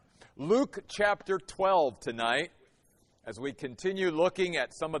Luke chapter 12 tonight, as we continue looking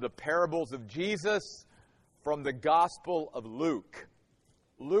at some of the parables of Jesus from the Gospel of Luke.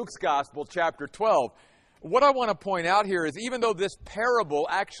 Luke's Gospel, chapter 12. What I want to point out here is even though this parable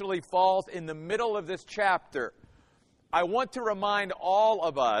actually falls in the middle of this chapter, I want to remind all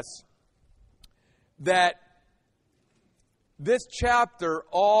of us that this chapter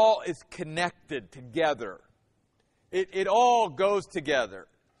all is connected together. It all goes together.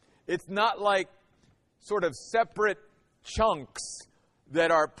 It's not like sort of separate chunks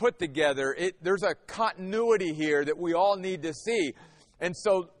that are put together. There's a continuity here that we all need to see. And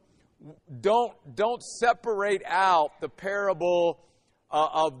so don't separate out the parable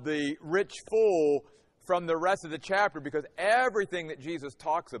of the rich fool from the rest of the chapter, because everything that Jesus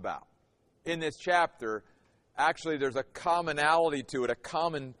talks about in this chapter, actually there's a commonality to it, a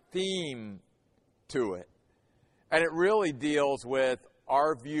common theme to it. And it really deals with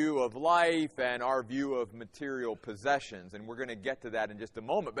our view of life and our view of material possessions. And we're going to get to that in just a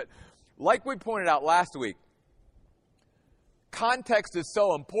moment. But like we pointed out last week, context is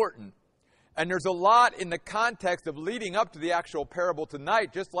so important. And there's a lot in the context of leading up to the actual parable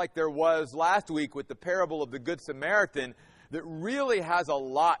tonight, just like there was last week with the parable of the Good Samaritan, that really has a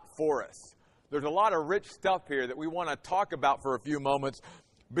lot for us. There's a lot of rich stuff here that we want to talk about for a few moments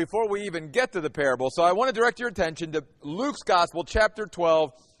before we even get to the parable. So I want to direct your attention to Luke's Gospel, chapter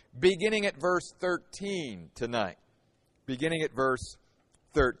 12, beginning at verse 13 tonight. Beginning at verse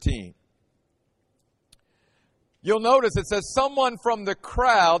 13. You'll notice it says, someone from the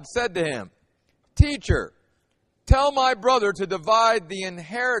crowd said to him, "Teacher, tell my brother to divide the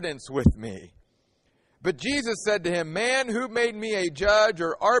inheritance with me." But Jesus said to him, "Man, who made me a judge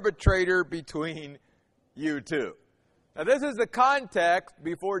or arbitrator between you two?" Now, this is the context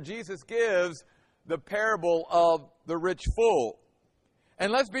before Jesus gives the parable of the rich fool. And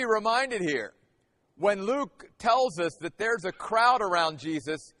let's be reminded here, when Luke tells us that there's a crowd around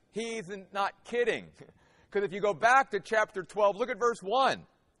Jesus, he's not kidding. Because if you go back to chapter 12, look at verse 1.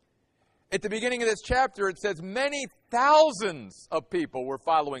 At the beginning of this chapter, it says many thousands of people were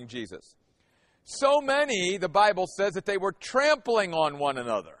following Jesus. So many, the Bible says, that they were trampling on one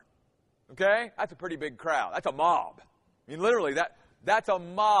another. Okay? That's a pretty big crowd. That's a mob. I mean, literally, that's a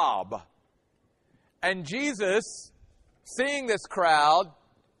mob. And Jesus, seeing this crowd,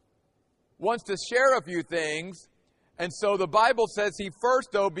 wants to share a few things. And so the Bible says he first,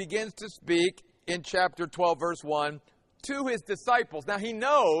 though, begins to speak in chapter 12, verse 1, to his disciples. Now, he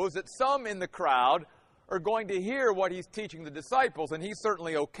knows that some in the crowd are going to hear what he's teaching the disciples, and he's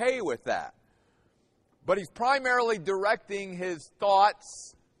certainly okay with that. But he's primarily directing his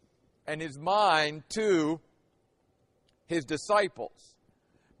thoughts and his mind to his disciples.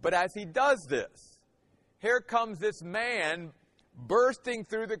 But as he does this, here comes this man bursting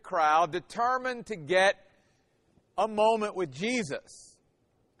through the crowd, determined to get a moment with Jesus.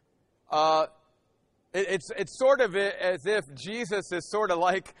 It's sort of as if Jesus is sort of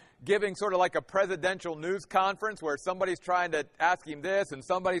like giving sort of like a presidential news conference where somebody's trying to ask him this and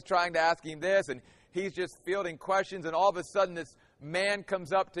somebody's trying to ask him this, and he's just fielding questions, and all of a sudden this man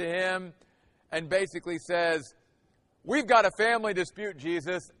comes up to him and basically says, "We've got a family dispute,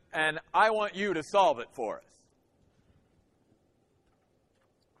 Jesus, and I want you to solve it for us."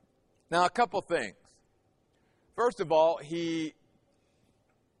 Now, a couple things. First of all, he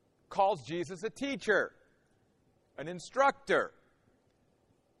calls Jesus a teacher, an instructor.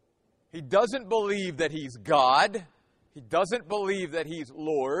 He doesn't believe that he's God. He doesn't believe that he's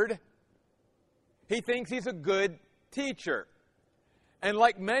Lord. He thinks he's a good teacher. And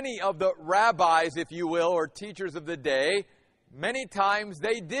like many of the rabbis, if you will, or teachers of the day, many times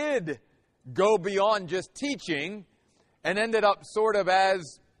they did go beyond just teaching and ended up sort of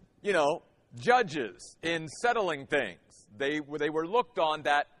as, judges in settling things. They were looked on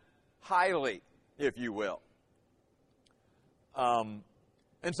that highly, if you will. And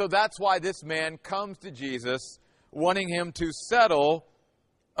so that's why this man comes to Jesus, wanting him to settle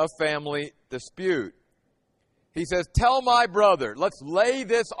a family dispute. He says, "Tell my brother," let's lay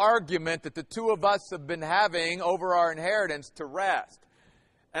this argument that the two of us have been having over our inheritance to rest.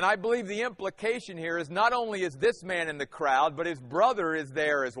 And I believe the implication here is not only is this man in the crowd, but his brother is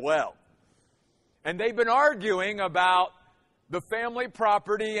there as well. And they've been arguing about the family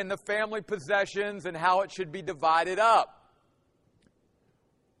property and the family possessions and how it should be divided up.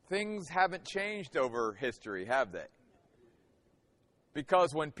 Things haven't changed over history, have they?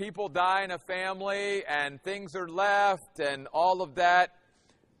 Because when people die in a family and things are left and all of that,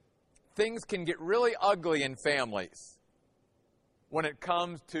 things can get really ugly in families when it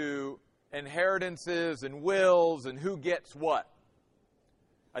comes to inheritances and wills and who gets what.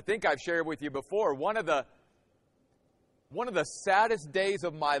 I think I've shared with you before, one of the saddest days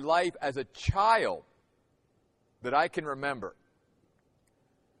of my life as a child that I can remember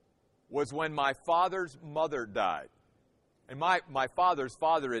was when my father's mother died. And my father's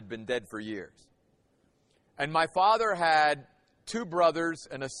father had been dead for years. And my father had 2 brothers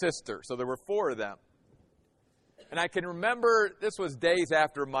and a sister, so there were 4 of them. And I can remember, this was days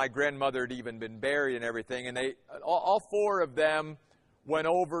after my grandmother had even been buried and everything, and all 4 of them went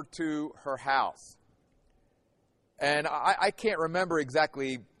over to her house. And I can't remember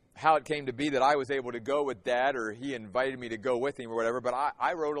exactly how it came to be that I was able to go with Dad, or he invited me to go with him or whatever, but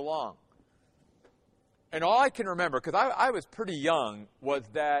I rode along. And all I can remember, because I was pretty young, was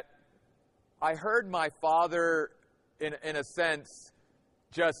that I heard my father, in a sense,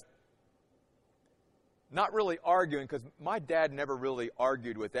 just not really arguing, because my dad never really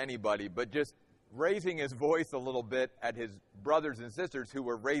argued with anybody, but just raising his voice a little bit at his brothers and sisters who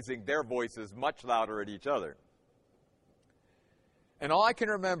were raising their voices much louder at each other. And all I can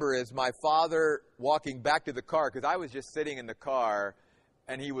remember is my father walking back to the car, because I was just sitting in the car,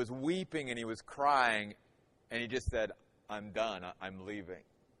 and he was weeping and he was crying, and he just said, "I'm done, I'm leaving."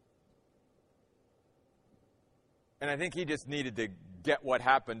 And I think he just needed to get what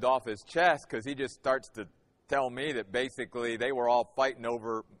happened off his chest, because he just starts to tell me that basically they were all fighting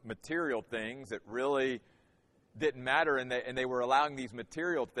over material things that really didn't matter, and they were allowing these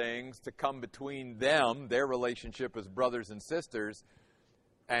material things to come between them, their relationship as brothers and sisters.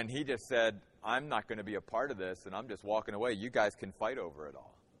 And he just said, "I'm not going to be a part of this, and I'm just walking away. You guys can fight over it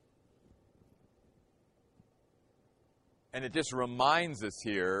all." And it just reminds us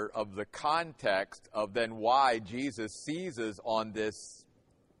here of the context of then why Jesus seizes on this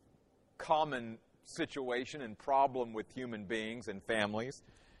common situation and problem with human beings and families,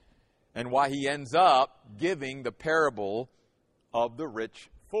 and why he ends up giving the parable of the rich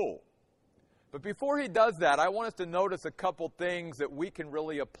fool. But before he does that, I want us to notice a couple things that we can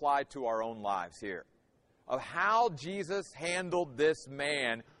really apply to our own lives here, of how Jesus handled this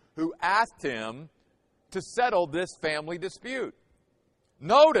man who asked him to settle this family dispute.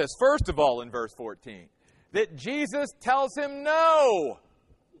 Notice, first of all, in verse 14, that Jesus tells him, "No,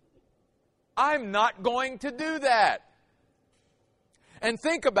 I'm not going to do that." And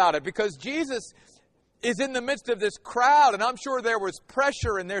think about it, because Jesus is in the midst of this crowd, and I'm sure there was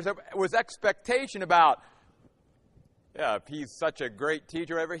pressure and there was expectation about, if he's such a great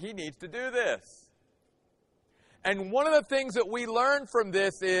teacher, he needs to do this. And one of the things that we learn from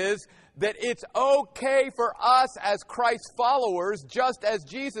this is that it's okay for us as Christ followers, just as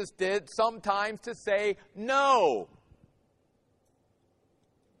Jesus did, sometimes to say no.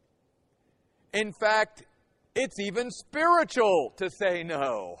 In fact, it's even spiritual to say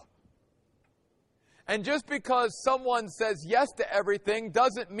no. And just because someone says yes to everything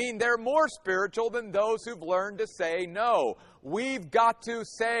doesn't mean they're more spiritual than those who've learned to say no. We've got to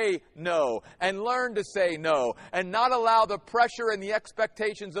say no and learn to say no and not allow the pressure and the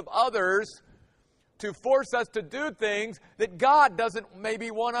expectations of others to force us to do things that God doesn't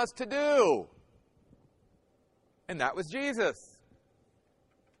maybe want us to do. And that was Jesus.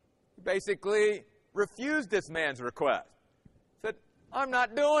 He basically refused this man's request. Said, "I'm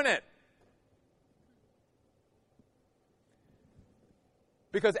not doing it."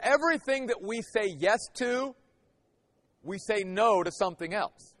 Because everything that we say yes to, we say no to something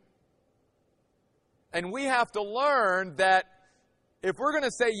else. And we have to learn that if we're going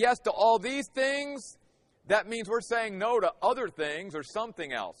to say yes to all these things, that means we're saying no to other things or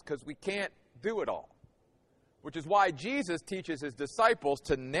something else, because we can't do it all. Which is why Jesus teaches his disciples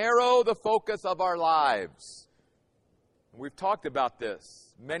to narrow the focus of our lives. We've talked about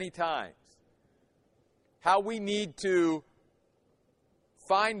this many times. How we need to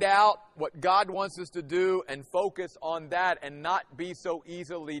find out what God wants us to do and focus on that and not be so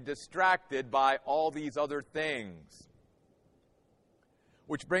easily distracted by all these other things.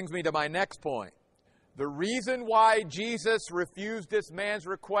 Which brings me to my next point. The reason why Jesus refused this man's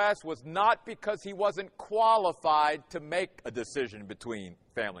request was not because he wasn't qualified to make a decision between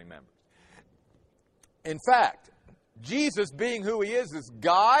family members. In fact, Jesus, being who he is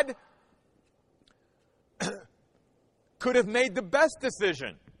God, could have made the best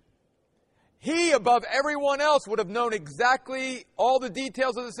decision. He, above everyone else, would have known exactly all the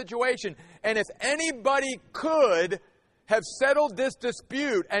details of the situation. And if anybody could have settled this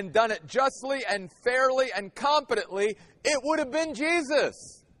dispute and done it justly and fairly and competently, it would have been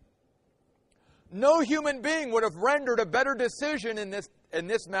Jesus. No human being would have rendered a better decision in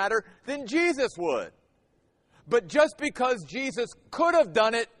this matter than Jesus would. But just because Jesus could have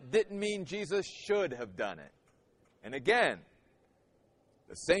done it didn't mean Jesus should have done it. And again,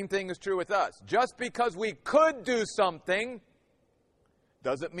 The same thing is true with us. Just because we could do something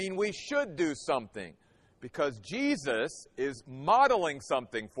doesn't mean we should do something, because Jesus is modeling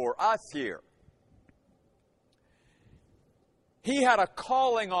something for us here. He had a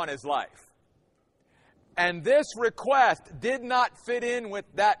calling on his life, and this request did not fit in with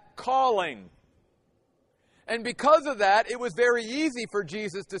that calling. And because of that, it was very easy for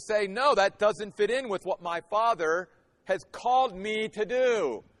Jesus to say, no, that doesn't fit in with what my Father has called me to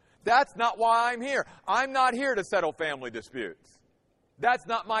do. That's not why I'm here. I'm not here to settle family disputes. That's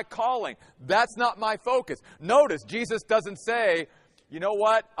not my calling. That's not my focus. Notice, Jesus doesn't say, you know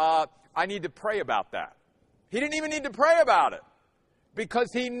what, I need to pray about that. He didn't even need to pray about it, because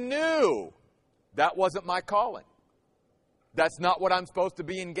he knew that wasn't my calling. That's not what I'm supposed to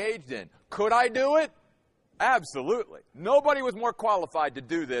be engaged in. Could I do it? Absolutely. Nobody was more qualified to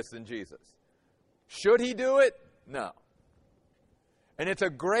do this than Jesus. Should he do it? No. And it's a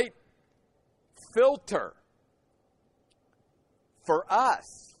great filter for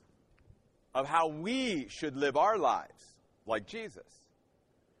us of how we should live our lives like Jesus.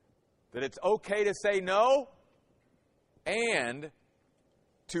 That it's okay to say no, and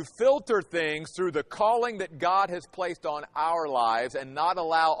to filter things through the calling that God has placed on our lives and not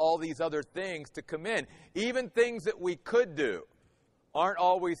allow all these other things to come in. Even things that we could do aren't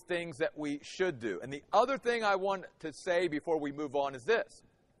always things that we should do. And the other thing I want to say before we move on is this.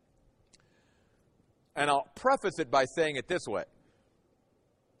 And I'll preface it by saying it this way.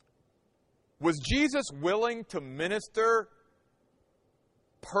 Was Jesus willing to minister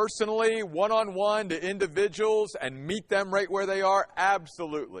personally, one-on-one to individuals and meet them right where they are?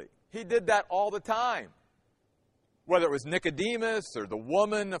 Absolutely. He did that all the time. Whether it was Nicodemus or the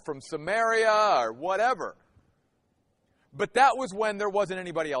woman from Samaria or whatever. But that was when there wasn't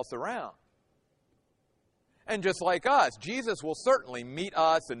anybody else around. And just like us, Jesus will certainly meet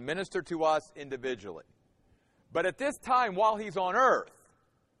us and minister to us individually. But at this time, while he's on earth,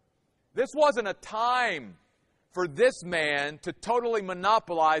 this wasn't a time for this man to totally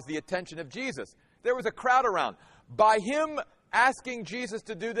monopolize the attention of Jesus. There was a crowd around. By him asking Jesus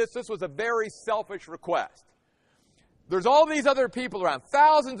to do this, this was a very selfish request. There's all these other people around,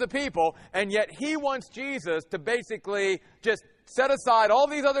 thousands of people, and yet he wants Jesus to basically just set aside all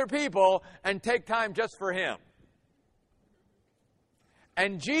these other people and take time just for him.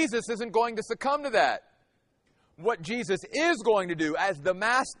 And Jesus isn't going to succumb to that. What Jesus is going to do as the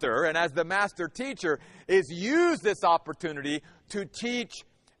master and as the master teacher is use this opportunity to teach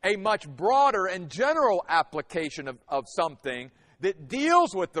a much broader and general application of something that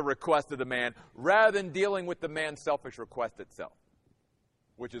deals with the request of the man rather than dealing with the man's selfish request itself,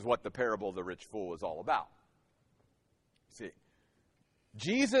 which is what the parable of the rich fool is all about. See,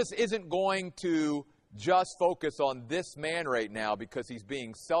 Jesus isn't going to just focus on this man right now because he's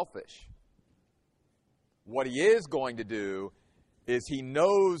being selfish. What he is going to do is he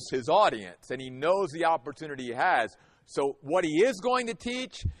knows his audience and he knows the opportunity he has. So what he is going to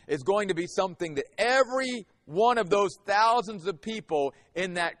teach is going to be something that every one of those thousands of people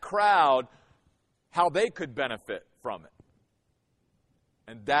in that crowd, how they could benefit from it.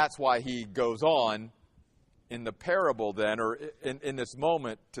 And that's why he goes on in the parable then, or in this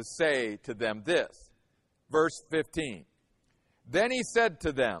moment, to say to them this. Verse 15. Then he said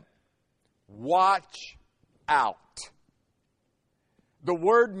to them, watch out. The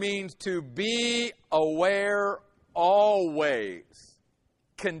word means to be aware always,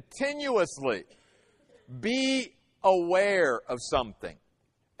 continuously. Be aware of something.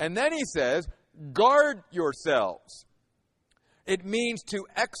 And then he says, guard yourselves. It means to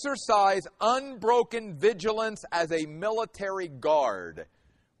exercise unbroken vigilance as a military guard.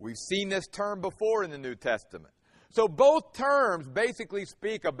 We've seen this term before in the New Testament. So both terms basically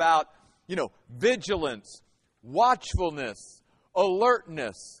speak about, vigilance, watchfulness,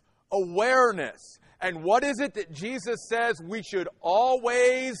 alertness, awareness. And what is it that Jesus says we should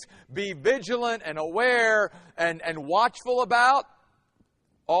always be vigilant and aware and watchful about?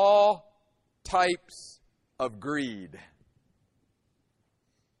 All types of greed.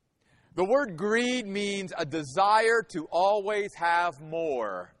 The word greed means a desire to always have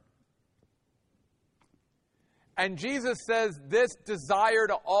more. And Jesus says this desire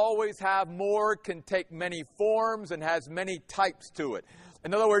to always have more can take many forms and has many types to it.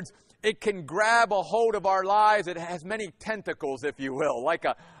 In other words, it can grab a hold of our lives. It has many tentacles, if you will, like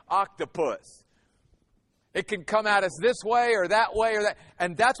an octopus. It can come at us this way or that way or that.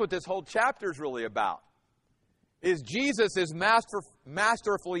 And that's what this whole chapter is really about. Is Jesus is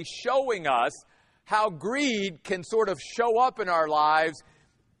masterfully showing us how greed can sort of show up in our lives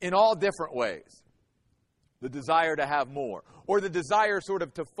in all different ways. The desire to have more. or the desire sort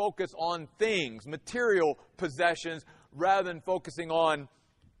of to focus on things, material possessions, rather than focusing on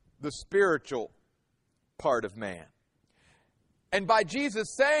the spiritual part of man. And by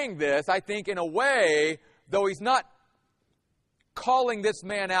Jesus saying this, I think in a way, though he's not calling this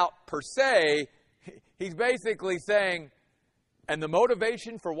man out per se, he's basically saying, and the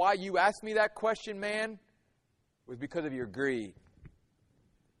motivation for why you asked me that question, man, was because of your greed.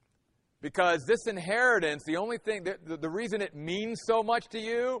 Because this inheritance, the only thing, the reason it means so much to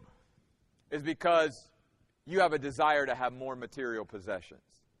you is because you have a desire to have more material possessions.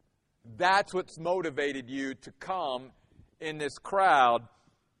 That's what's motivated you to come in this crowd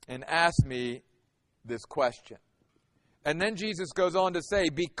and ask me this question. And then Jesus goes on to say,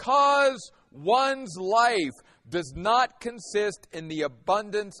 because one's life does not consist in the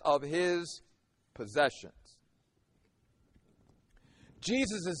abundance of his possessions.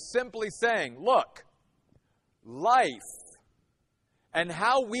 Jesus is simply saying, look, life and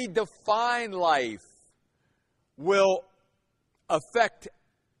how we define life will affect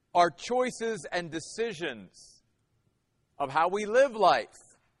our choices and decisions of how we live life.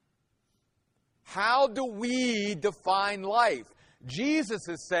 How do we define life? Jesus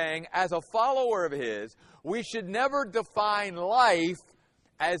is saying, as a follower of his, we should never define life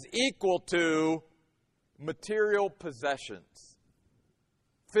as equal to material possessions,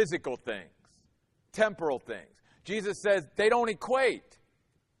 physical things, temporal things. Jesus says they don't equate.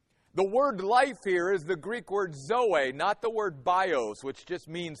 The word life here is the Greek word zoe, not the word bios, which just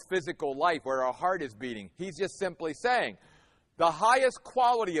means physical life, where our heart is beating. He's just simply saying the highest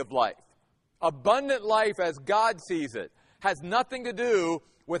quality of life, abundant life as God sees it, has nothing to do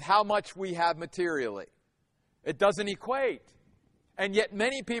with how much we have materially. It doesn't equate. And yet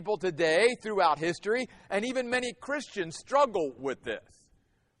many people today, throughout history, and even many Christians struggle with this.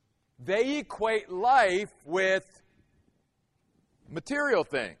 They equate life with material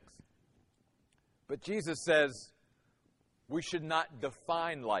things. But Jesus says we should not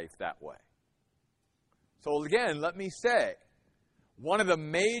define life that way. So again, let me say, one of the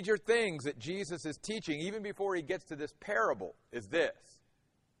major things that Jesus is teaching, even before he gets to this parable, is this.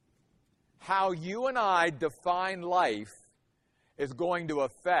 How you and I define life is going to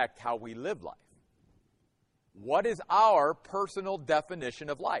affect how we live life. What is our personal definition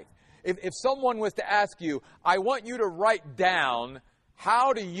of life? If someone was to ask you, I want you to write down,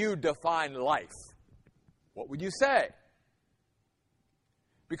 how do you define life? What would you say?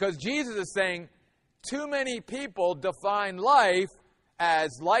 Because Jesus is saying, too many people define life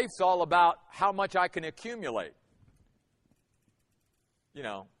as life's all about how much I can accumulate. You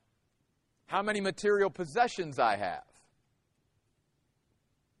know, how many material possessions I have.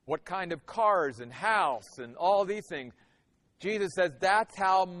 What kind of cars and house and all these things. Jesus says that's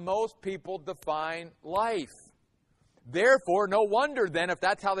how most people define life. Therefore, no wonder then, if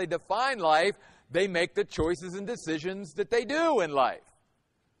that's how they define life, they make the choices and decisions that they do in life.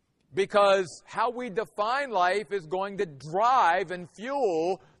 Because how we define life is going to drive and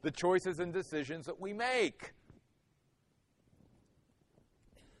fuel the choices and decisions that we make.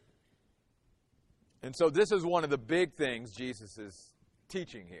 And so this is one of the big things Jesus is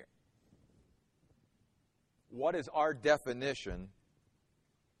teaching here. What is our definition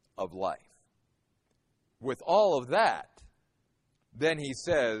of life? With all of that, then he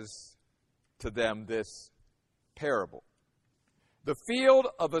says to them this parable. The field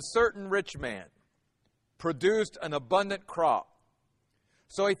of a certain rich man produced an abundant crop.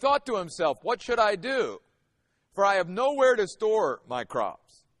 So he thought to himself, what should I do? For I have nowhere to store my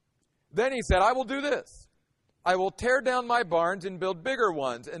crops. Then he said, I will do this. I will tear down my barns and build bigger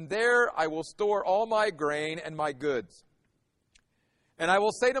ones, and there I will store all my grain and my goods. And I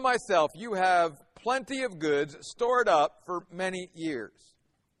will say to myself, you have plenty of goods stored up for many years.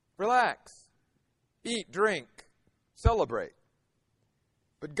 Relax, eat, drink, celebrate.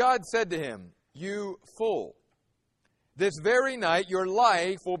 But God said to him, you fool, this very night your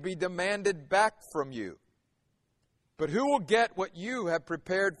life will be demanded back from you. But who will get what you have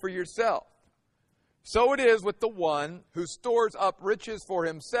prepared for yourself? So it is with the one who stores up riches for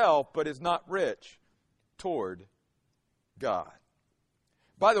himself, but is not rich toward God.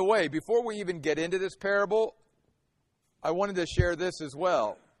 By the way, before we even get into this parable, I wanted to share this as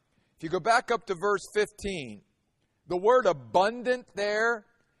well. If you go back up to verse 15, the word abundant there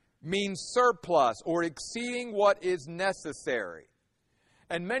means surplus or exceeding what is necessary.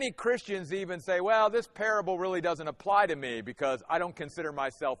 And many Christians even say, well, this parable really doesn't apply to me because I don't consider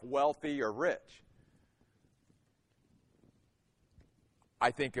myself wealthy or rich. I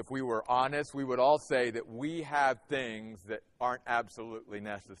think if we were honest, we would all say that we have things that aren't absolutely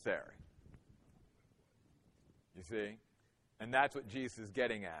necessary. You see? And that's what Jesus is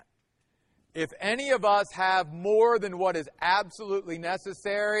getting at. If any of us have more than what is absolutely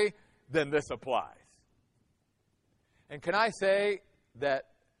necessary, then this applies. And can I say that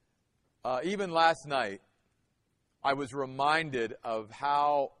even last night, I was reminded of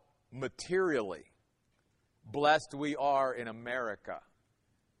how materially blessed we are in America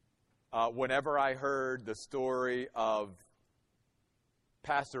whenever I heard the story of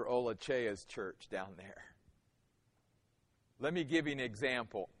Pastor Olachea's church down there. Let me give you an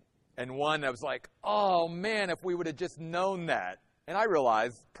example. And one that was like, oh man, if we would have just known that. And I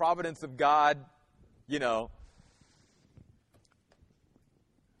realize, providence of God, you know.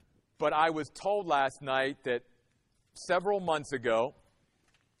 But I was told last night that several months ago,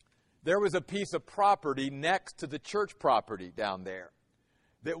 there was a piece of property next to the church property down there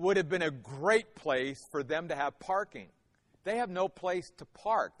that would have been a great place for them to have parking. They have no place to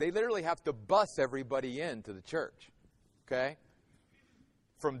park. They literally have to bus everybody into the church. Okay?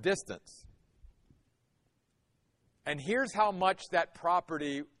 From distance. And here's how much that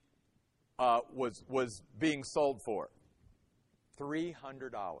property was being sold for.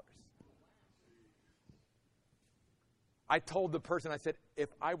 $300. I told the person, I said, if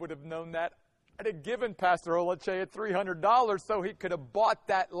I would have known that, I'd have given Pastor Olachea $300 so he could have bought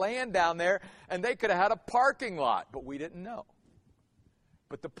that land down there and they could have had a parking lot. But we didn't know.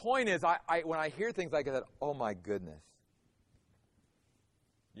 But the point is, when I hear things like that, oh my goodness.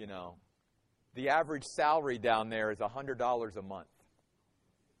 You know, the average salary down there is $100 a month.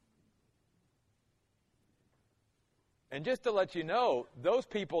 And just to let you know, those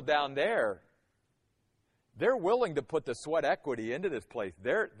people down there, they're willing to put the sweat equity into this place.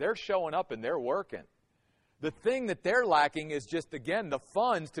 They're showing up and they're working. The thing that they're lacking is just, again, the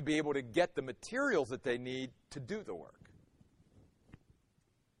funds to be able to get the materials that they need to do the work.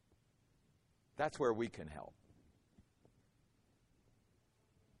 That's where we can help.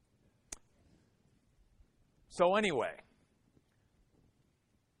 So anyway,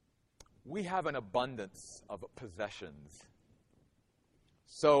 we have an abundance of possessions.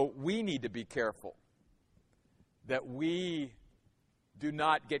 So we need to be careful that we do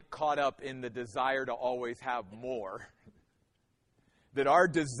not get caught up in the desire to always have more. That our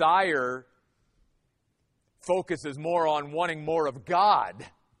desire focuses more on wanting more of God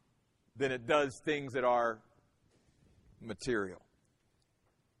than it does things that are material.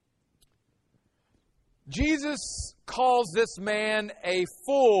 Jesus calls this man a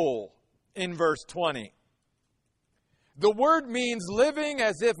fool in verse 20. The word means living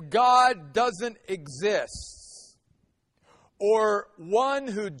as if God doesn't exist, or one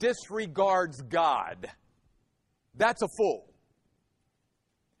who disregards God. That's a fool.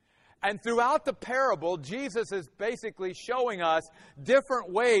 And throughout the parable, Jesus is basically showing us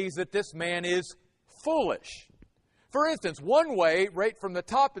different ways that this man is foolish. For instance, one way, right from the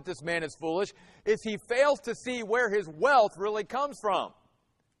top, that this man is foolish is he fails to see where his wealth really comes from.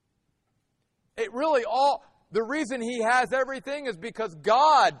 The reason he has everything is because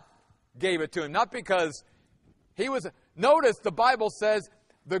God gave it to him, not because he was. Notice the Bible says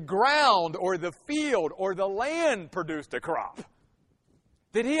the ground or the field or the land produced a crop.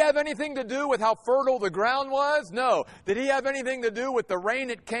 Did he have anything to do with how fertile the ground was? No. Did he have anything to do with the rain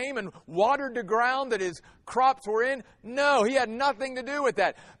that came and watered the ground that his crops were in? No, he had nothing to do with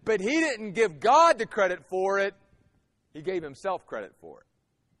that. But he didn't give God the credit for it. He gave himself credit for it.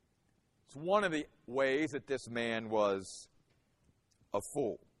 It's one of the ways that this man was a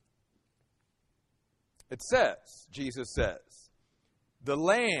fool. It says, Jesus says, the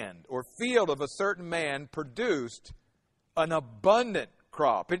land or field of a certain man produced an abundant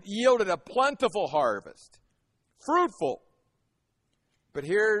crop. It yielded a plentiful harvest, fruitful. But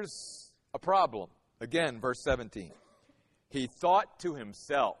here's a problem. Again, verse 17. He thought to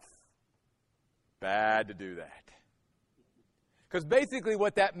himself, bad to do that. Because basically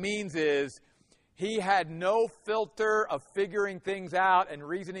what that means is he had no filter of figuring things out and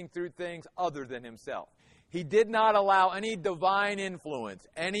reasoning through things other than himself. He did not allow any divine influence,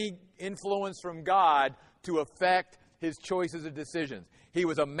 any influence from God to affect his choices and decisions. He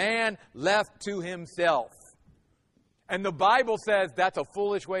was a man left to himself. And the Bible says that's a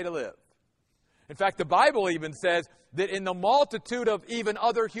foolish way to live. In fact, the Bible even says that in the multitude of even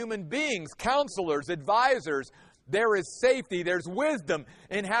other human beings, counselors, advisors, there is safety, there's wisdom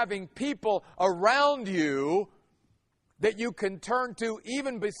in having people around you that you can turn to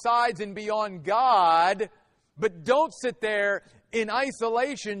even besides and beyond God. But don't sit there in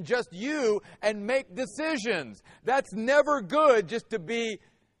isolation, just you, and make decisions. That's never good just to be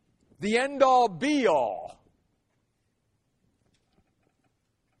the end-all, be-all.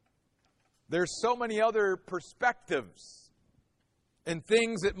 There's so many other perspectives and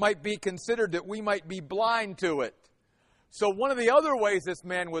things that might be considered that we might be blind to it. So one of the other ways this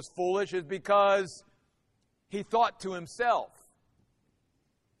man was foolish is because he thought to himself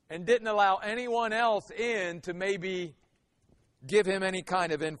and didn't allow anyone else in to maybe give him any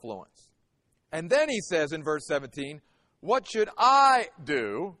kind of influence. And then he says in verse 17, "What should I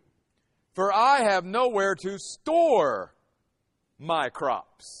do? For I have nowhere to store my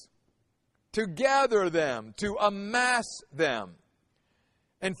crops, to gather them, to amass them."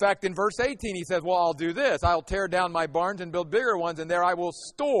 In fact, in verse 18, he says, well, I'll do this. I'll tear down my barns and build bigger ones, and there I will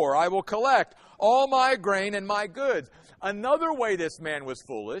store, I will collect all my grain and my goods. Another way this man was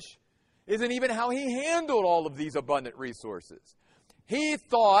foolish isn't even how he handled all of these abundant resources. He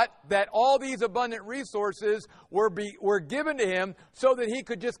thought that all these abundant resources were given to him so that he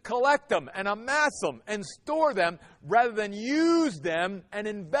could just collect them and amass them and store them rather than use them and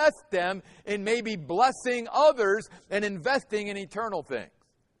invest them in maybe blessing others and investing in eternal things.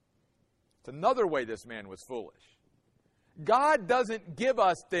 It's another way this man was foolish. God doesn't give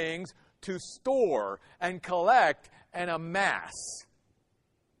us things to store and collect and amass.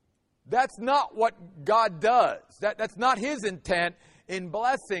 That's not what God does. That's not His intent in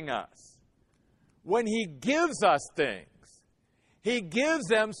blessing us. When He gives us things, He gives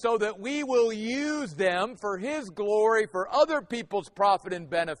them so that we will use them for His glory, for other people's profit and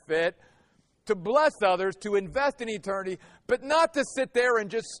benefit, to bless others, to invest in eternity, but not to sit there and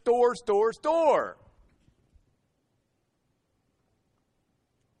just store.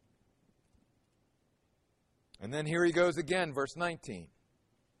 And then here he goes again, verse 19.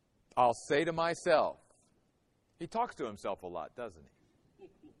 I'll say to myself. He talks to himself a lot, doesn't he?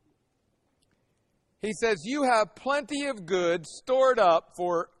 He says, you have plenty of goods stored up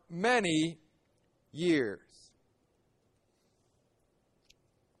for many years.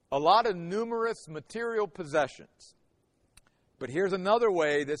 A lot of numerous material possessions. But here's another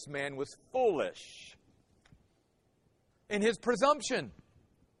way this man was foolish. In his presumption.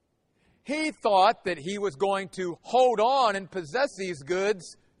 He thought that he was going to hold on and possess these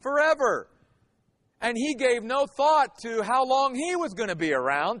goods forever. And he gave no thought to how long he was going to be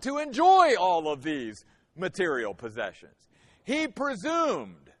around to enjoy all of these material possessions. He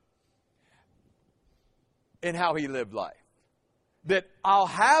presumed in how he lived life. That I'll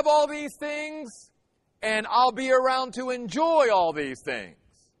have all these things and I'll be around to enjoy all these things.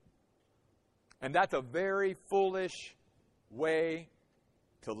 And that's a very foolish way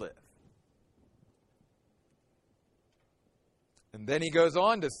to live. And then he goes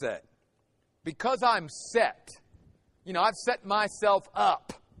on to say, because I'm set, I've set myself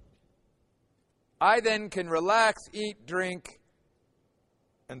up, I then can relax, eat, drink,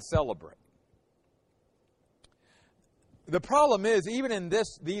 and celebrate. The problem is, even in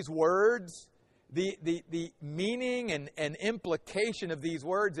these words, the meaning and implication of these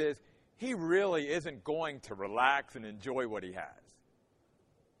words is, he really isn't going to relax and enjoy what he has.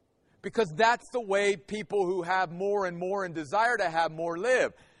 Because that's the way people who have more and more and desire to have more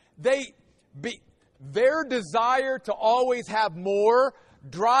live. Their desire to always have more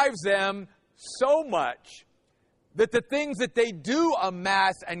drives them so much that the things that they do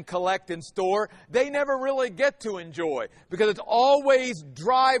amass and collect and store, they never really get to enjoy. Because it's always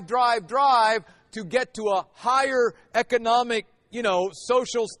drive to get to a higher economic,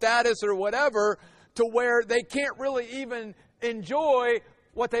 social status or whatever, to where they can't really even enjoy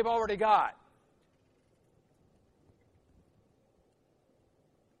what they've already got.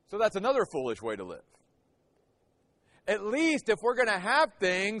 So that's another foolish way to live. At least if we're going to have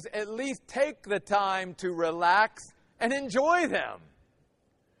things, at least take the time to relax and enjoy them.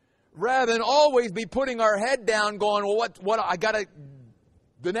 Rather than always be putting our head down going, well, what I got to,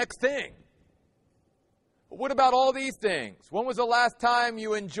 the next thing. What about all these things? When was the last time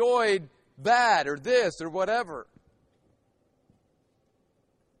you enjoyed that or this or whatever?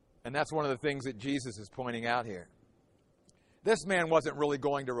 And that's one of the things that Jesus is pointing out here. This man wasn't really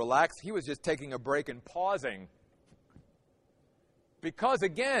going to relax. He was just taking a break and pausing. Because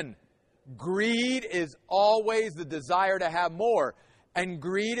again, greed is always the desire to have more. And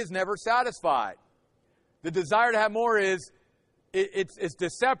greed is never satisfied. The desire to have more it's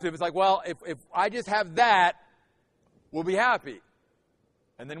deceptive. It's like, well, if I just have that, we'll be happy.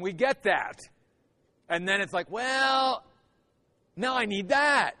 And then we get that. And then it's like, well, now I need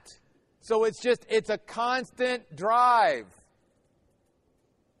that. So it's a constant drive.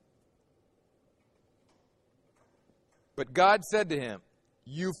 But God said to him,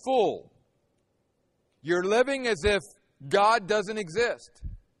 you fool, you're living as if God doesn't exist.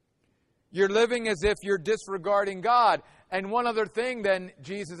 You're living as if you're disregarding God. And one other thing then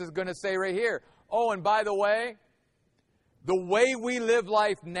Jesus is going to say right here. Oh, and by the way, the way we live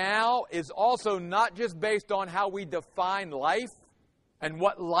life now is also not just based on how we define life and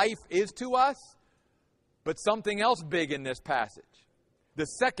what life is to us, but something else big in this passage. The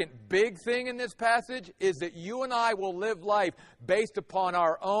second big thing in this passage is that you and I will live life based upon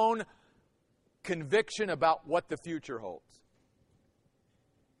our own conviction about what the future holds.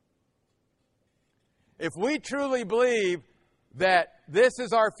 If we truly believe that this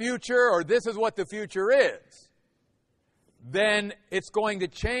is our future or this is what the future is, then it's going to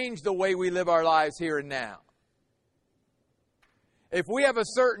change the way we live our lives here and now. If we have a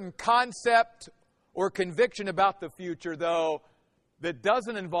certain concept or conviction about the future, though, that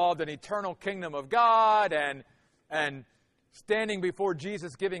doesn't involve an eternal kingdom of God and standing before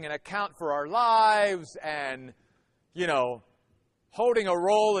Jesus giving an account for our lives and, holding a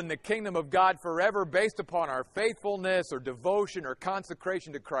role in the kingdom of God forever based upon our faithfulness or devotion or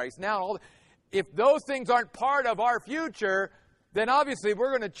consecration to Christ. Now, if those things aren't part of our future, then obviously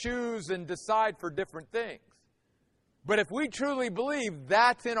we're going to choose and decide for different things. But if we truly believe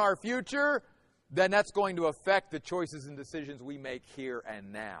that's in our future, then that's going to affect the choices and decisions we make here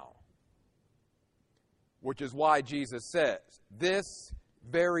and now. Which is why Jesus says, this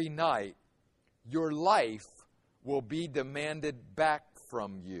very night, your life will be demanded back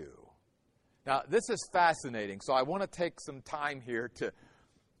from you. Now, this is fascinating, so I want to take some time here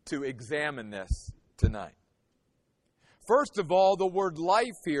to examine this tonight. First of all, the word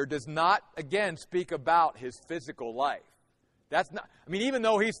life here does not, again, speak about his physical life. That's not, even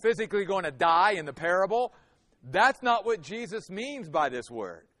though he's physically going to die in the parable, that's not what Jesus means by this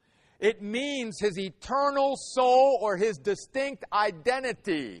word. It means his eternal soul or his distinct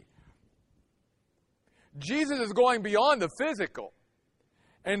identity. Jesus is going beyond the physical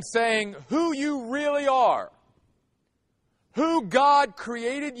and saying who you really are, who God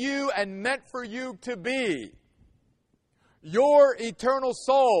created you and meant for you to be. Your eternal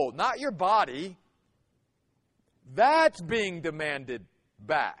soul, not your body, that's being demanded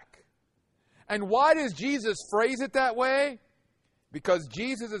back. And why does Jesus phrase it that way? Because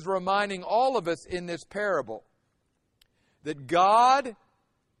Jesus is reminding all of us in this parable that God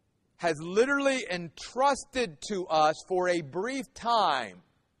has literally entrusted to us for a brief time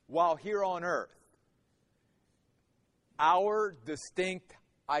while here on earth our distinct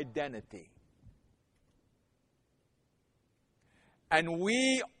identity. And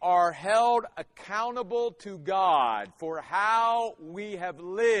we are held accountable to God for how we have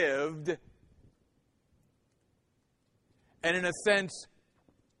lived and, in a sense,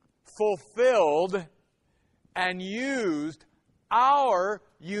 fulfilled and used our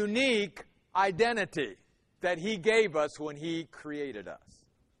unique identity that He gave us when He created us.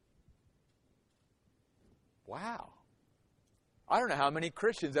 Wow. I don't know how many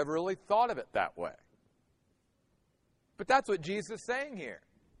Christians ever really thought of it that way. But that's what Jesus is saying here.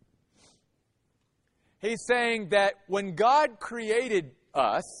 He's saying that when God created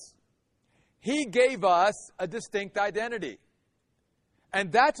us, He gave us a distinct identity.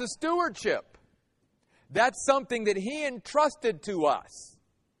 And that's a stewardship. That's something that He entrusted to us.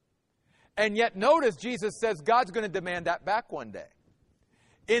 And yet notice Jesus says God's going to demand that back one day.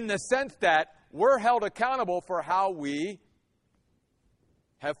 In the sense that we're held accountable for how we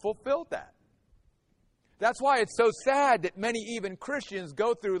have fulfilled that. That's why it's so sad that many even Christians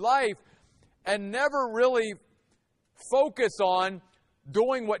go through life and never really focus on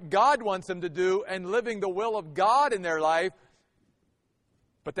doing what God wants them to do and living the will of God in their life.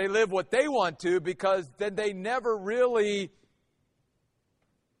 But they live what they want to because then they never really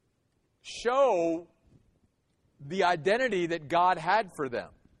show the identity that God had for them.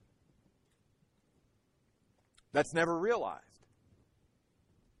 That's never realized.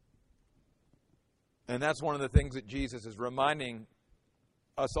 And that's one of the things that Jesus is reminding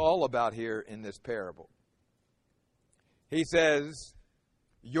us all about here in this parable. He says,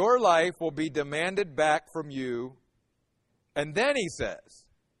 your life will be demanded back from you. And then He says,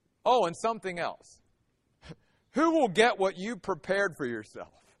 oh, and something else. Who will get what you prepared for yourself?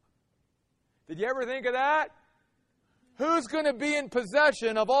 Did you ever think of that? Who's going to be in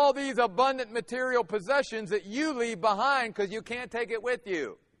possession of all these abundant material possessions that you leave behind because you can't take it with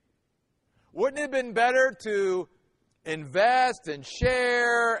you? Wouldn't it have been better to invest and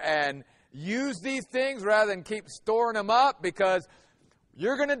share and use these things rather than keep storing them up? Because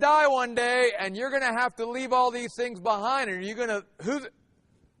you're going to die one day and you're going to have to leave all these things behind. And you're going to,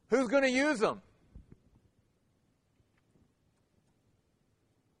 who's going to use them?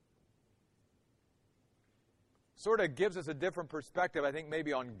 Sort of gives us a different perspective, I think,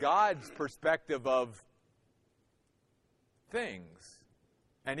 maybe on God's perspective of things.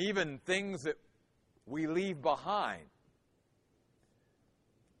 And even things that we leave behind.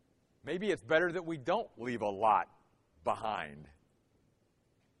 maybe it's better that we don't leave a lot behind.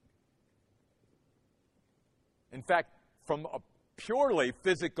 In fact, from a purely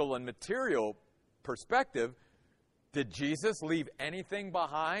physical and material perspective, did Jesus leave anything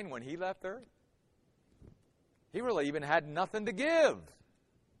behind when he left earth? He really even had nothing to give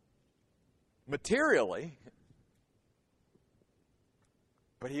materially.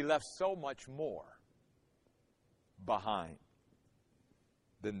 But he left so much more behind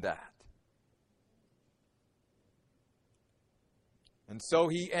than that. And so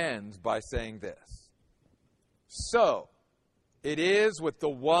he ends by saying this. So it is with the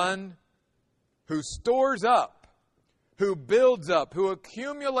one who stores up, who builds up, who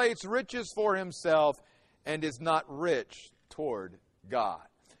accumulates riches for himself and is not rich toward God.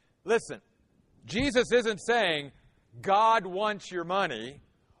 Listen, Jesus isn't saying God wants your money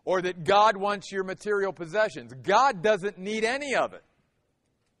or that God wants your material possessions. God doesn't need any of it.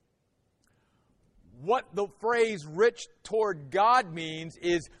 What the phrase rich toward God means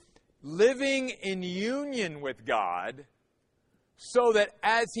is living in union with God so that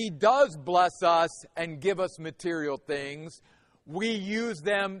as He does bless us and give us material things, we use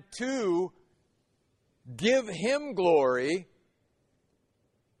them to give Him glory,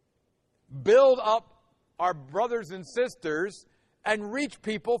 build up our brothers and sisters, and reach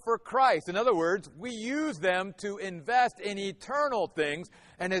people for Christ. In other words, we use them to invest in eternal things.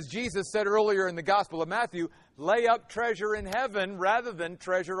 And as Jesus said earlier in the Gospel of Matthew, lay up treasure in heaven rather than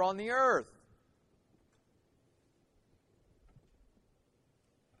treasure on the earth.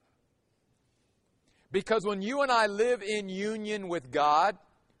 Because when you and I live in union with God,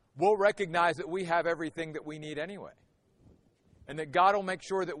 we'll recognize that we have everything that we need anyway. And that God will make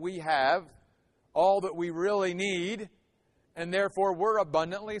sure that we have all that we really need, and therefore we're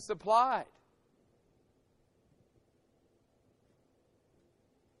abundantly supplied.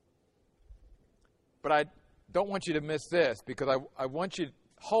 But I don't want you to miss this, because I want you,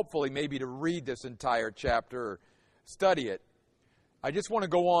 hopefully, maybe to read this entire chapter or study it. I just want to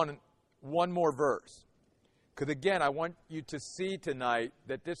go on one more verse. Because again, I want you to see tonight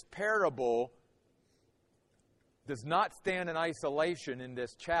that this parable does not stand in isolation in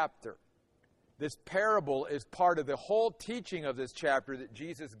this chapter. This parable is part of the whole teaching of this chapter that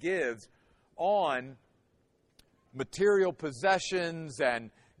Jesus gives on material possessions and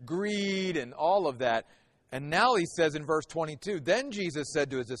greed and all of that. And now he says in verse 22, then Jesus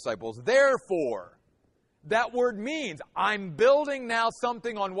said to his disciples, therefore, that word means I'm building now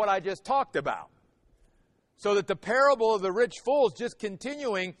something on what I just talked about. So that the parable of the rich fool is just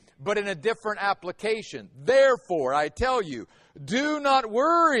continuing, but in a different application. Therefore, I tell you, do not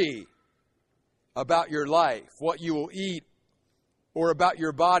worry about your life, what you will eat, or about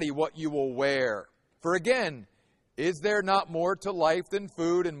your body, what you will wear. For again, is there not more to life than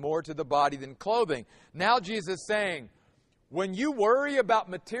food and more to the body than clothing? Now Jesus is saying, when you worry about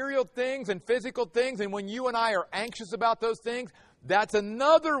material things and physical things, and when you and I are anxious about those things, that's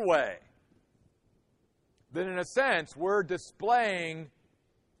another way that in a sense we're displaying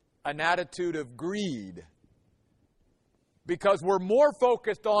an attitude of greed. Because we're more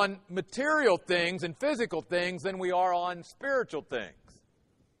focused on material things and physical things than we are on spiritual things.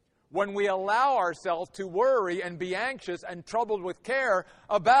 When we allow ourselves to worry and be anxious and troubled with care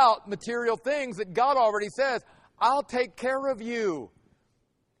about material things that God already says, I'll take care of you.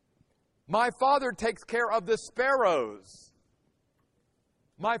 My Father takes care of the sparrows.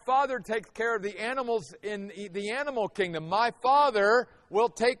 My Father takes care of the animals in the animal kingdom. My Father will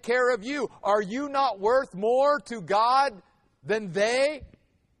take care of you. Are you not worth more to God than they?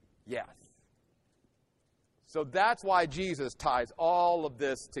 Yes. So that's why Jesus ties all of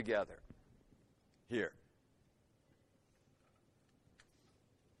this together here.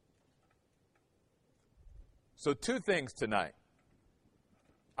 So two things tonight.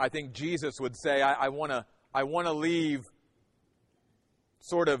 I think Jesus would say, I want to leave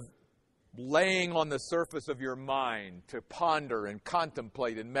sort of laying on the surface of your mind to ponder and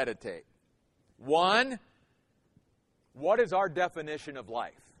contemplate and meditate. One, what is our definition of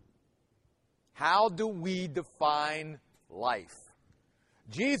life? How do we define life?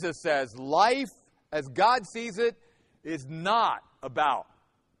 Jesus says life, as God sees it, is not about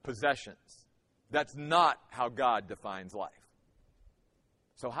possessions. That's not how God defines life.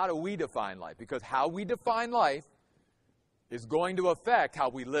 So how do we define life? Because how we define life is going to affect how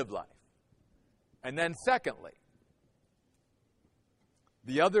we live life. And then secondly,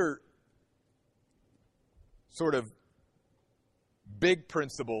 the other sort of big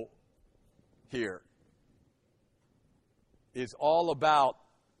principle here is all about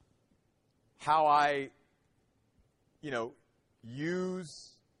how I,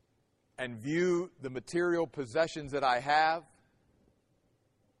 use and view the material possessions that I have,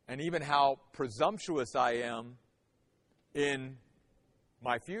 and even how presumptuous I am in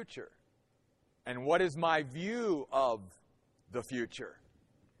my future. And what is my view of the future?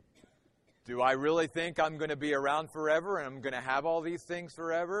 Do I really think I'm going to be around forever and I'm going to have all these things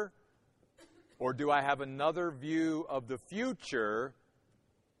forever? Or do I have another view of the future,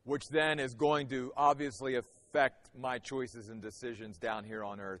 which then is going to obviously affect my choices and decisions down here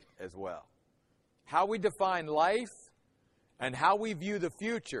on earth as well? How we define life and how we view the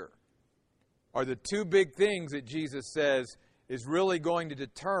future are the two big things that Jesus says is really going to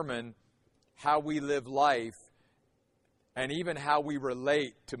determine how we live life and even how we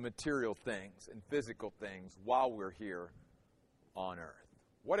relate to material things and physical things while we're here on earth.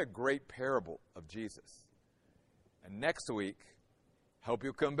 What a great parable of Jesus. And next week, hope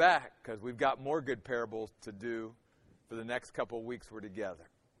you'll come back, because we've got more good parables to do for the next couple of weeks we're together.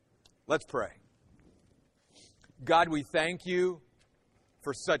 Let's pray. God, we thank you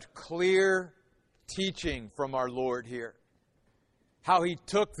for such clear teaching from our Lord here. How he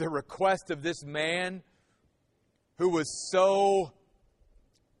took the request of this man who was so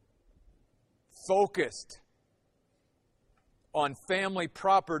focused on family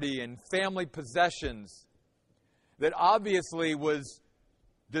property and family possessions that obviously was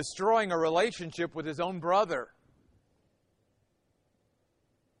destroying a relationship with his own brother.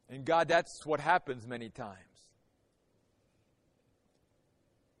 And God, that's what happens many times.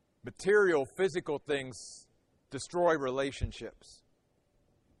 Material, physical things destroy relationships.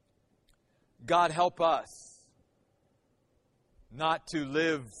 God, help us not to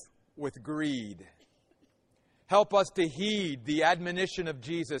live with greed. Help us to heed the admonition of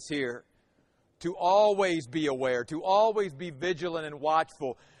Jesus here, to always be aware, to always be vigilant and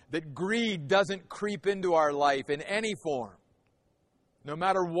watchful, that greed doesn't creep into our life in any form, no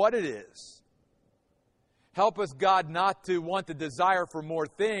matter what it is. Help us, God, not to want the desire for more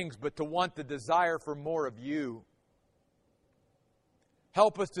things, but to want the desire for more of you.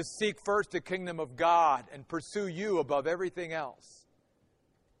 Help us to seek first the kingdom of God and pursue you above everything else.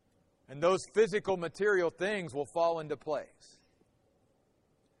 And those physical, material things will fall into place.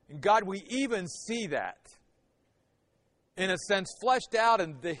 And God, we even see that, in a sense, fleshed out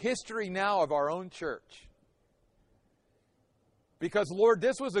in the history now of our own church. Because, Lord,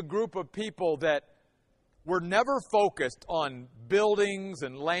 this was a group of people that were never focused on buildings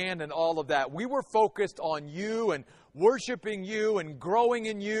and land and all of that. We were focused on you and worshiping you and growing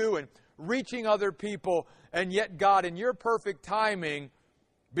in you and reaching other people. And yet, God, in your perfect timing,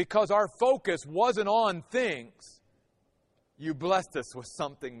 because our focus wasn't on things, you blessed us with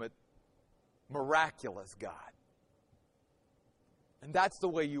something miraculous, God. And that's the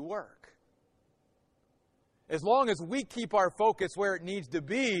way you work. As long as we keep our focus where it needs to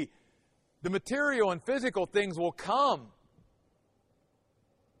be, the material and physical things will come.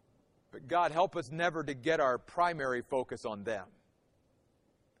 But God, help us never to get our primary focus on them.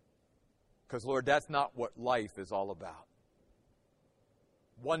 Because, Lord, that's not what life is all about.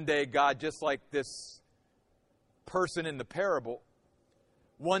 One day, God, just like this person in the parable,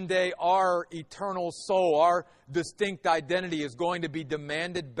 one day our eternal soul, our distinct identity is going to be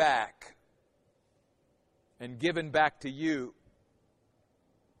demanded back and given back to you.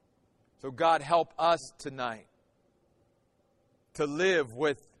 So God, help us tonight to live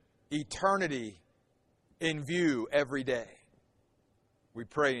with eternity in view every day. We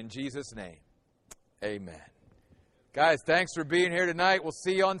pray in Jesus' name. Amen. Guys, thanks for being here tonight. We'll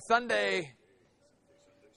see you on Sunday.